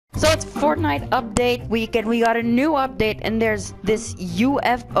So it's Fortnite update weekend. We got a new update, and there's this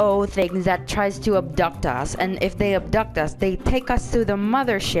UFO thing that tries to abduct us. And if they abduct us, they take us to the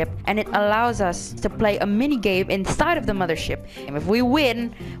mothership, and it allows us to play a mini game inside of the mothership. And if we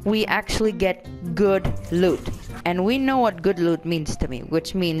win, we actually get good loot. And we know what good loot means to me,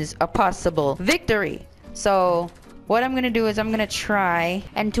 which means a possible victory. So what I'm gonna do is I'm gonna try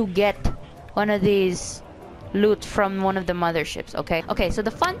and to get one of these loot from one of the motherships. Okay, so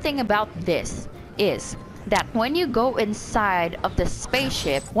the fun thing about this is that when you go inside of the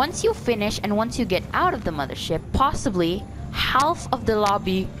spaceship, once you finish and once you get out of the mothership, possibly half of the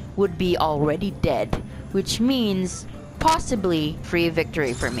lobby would be already dead, which means possibly free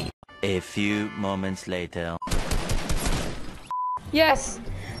victory for me. A few moments later. Yes,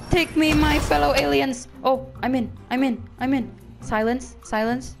 take me, my fellow aliens. Oh, I'm in. Silence.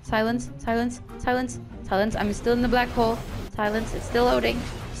 I'm still in the black hole. Silence. It's still loading.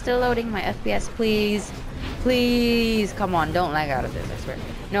 My FPS, please. Come on, don't lag out of this, I swear.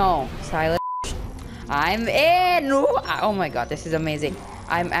 No, silence. I'm in. Ooh, oh my god, this is amazing.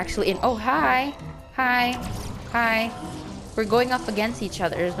 I'm actually in. Oh, hi. We're going up against each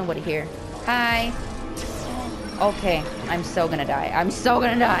other. There's nobody here. Hi. Okay, I'm so gonna die. Let's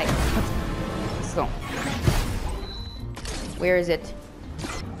go. Where is it?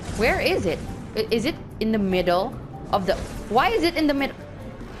 Is it in the middle of the... Why is it in the middle?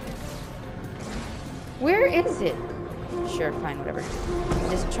 Where is it? Sure, fine, whatever.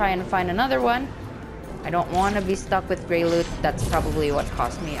 Just try and find another one. I don't want to be stuck with gray loot. That's probably what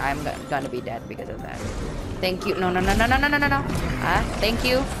cost me. I'm gonna be dead because of that. Thank you. No. Thank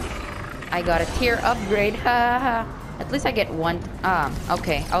you. I got a tier upgrade. At least I get one.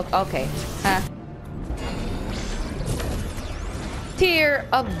 Okay. Tier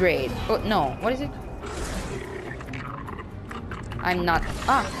upgrade. Oh, no. What is it? I'm not.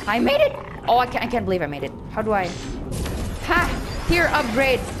 I made it. Oh, I can't believe I made it. How do I? Tier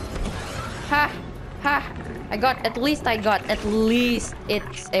upgrade. At least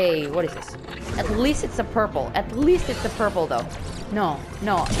it's a, what is this? At least it's a purple. Though. No.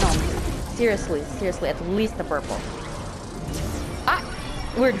 Seriously, at least the purple.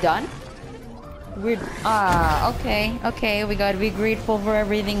 We're done? Okay, we gotta be grateful for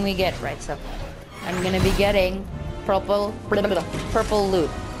everything we get, right? So, I'm gonna be getting purple loot.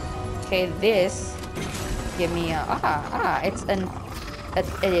 Okay, this, give me it's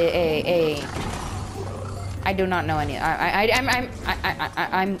I do not know any.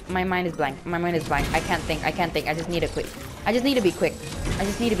 My mind is blank. I can't think. I just need to quit. I just need to be quick.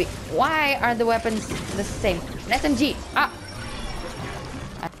 Why are the weapons the same? An SMG.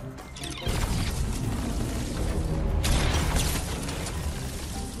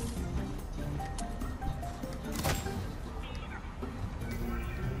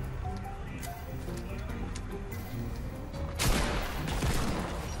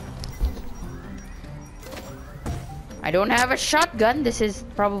 I don't have a shotgun. This is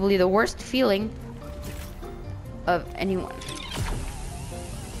probably the worst feeling of anyone.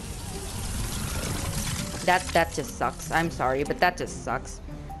 That just sucks. I'm sorry, but that just sucks.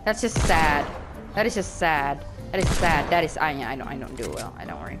 That's just sad. That is sad. I don't do well. I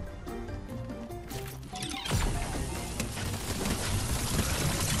don't worry.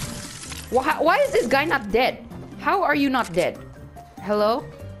 Why is this guy not dead? How are you not dead? Hello?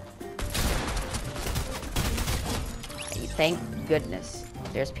 Thank goodness.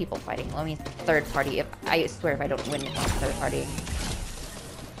 There's people fighting. Let me third party. I swear if I don't win third party.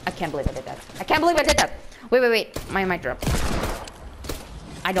 I can't believe I did that. Wait. My mic dropped.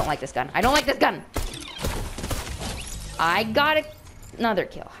 I don't like this gun. I got another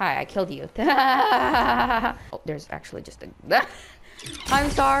kill. Hi, I killed you. Oh, there's actually just a... I'm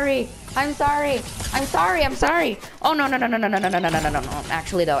sorry. Oh, no.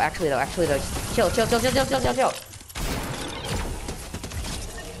 Actually though. Just chill.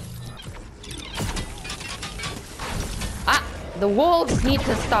 The wolves need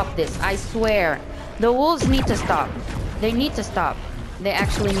to stop this. I swear. The wolves need to stop. They need to stop. They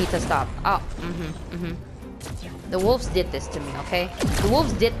actually need to stop. Oh, The wolves did this to me, okay? The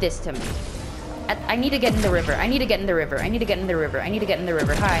wolves did this to me. I need to get in the river. I need to get in the river.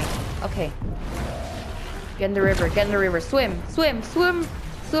 Hi. Okay. Get in the river. Swim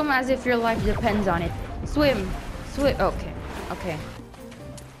as if your life depends on it. Swim. Okay.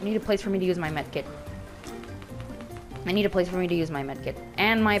 I need a place for me to use my medkit.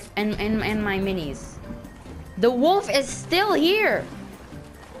 And my minis. The wolf is still here.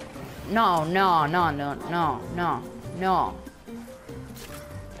 No.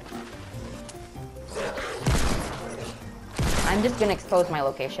 I'm just gonna expose my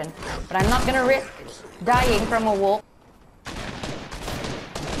location, but I'm not gonna risk dying from a wolf.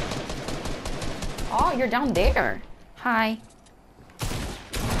 Oh, you're down there. Hi.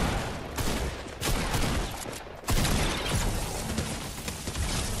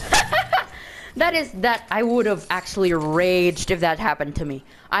 That I would have actually raged if that happened to me.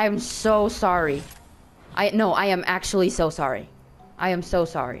 I am so sorry. I am actually so sorry. I am so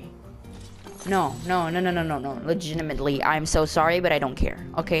sorry. No. Legitimately, I'm so sorry, but I don't care.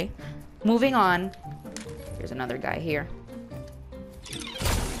 Okay? Moving on. There's another guy here.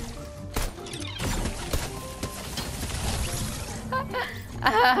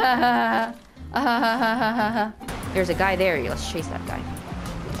 There's a guy there. Let's chase that guy.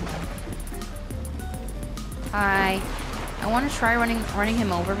 Hi. I want to try running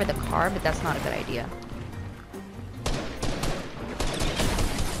him over with a car, but that's not a good idea.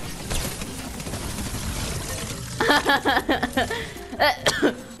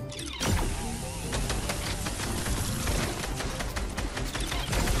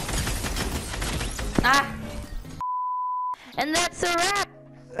 Ah! And that's a wrap,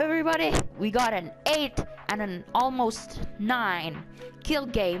 everybody. We got an 8 and an almost 9 kill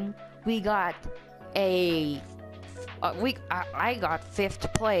game. We got a I got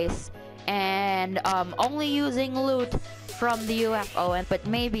 5th place, and only using loot from the UFO, but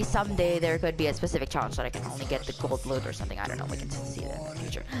maybe someday there could be a specific challenge that I can only get the gold loot or something. I don't know, we can see that in the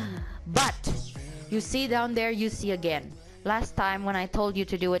future. But you see down there, you see again, last time when I told you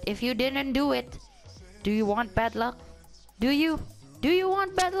to do it, if you didn't do it, do you want bad luck? Do you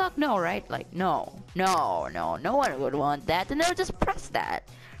want bad luck? No, right? Like, no one would want that. And they'll just press that.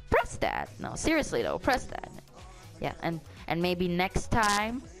 No, seriously though, press that. Yeah, and maybe next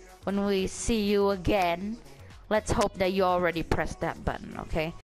time when we see you again, let's hope that you already pressed that button, okay?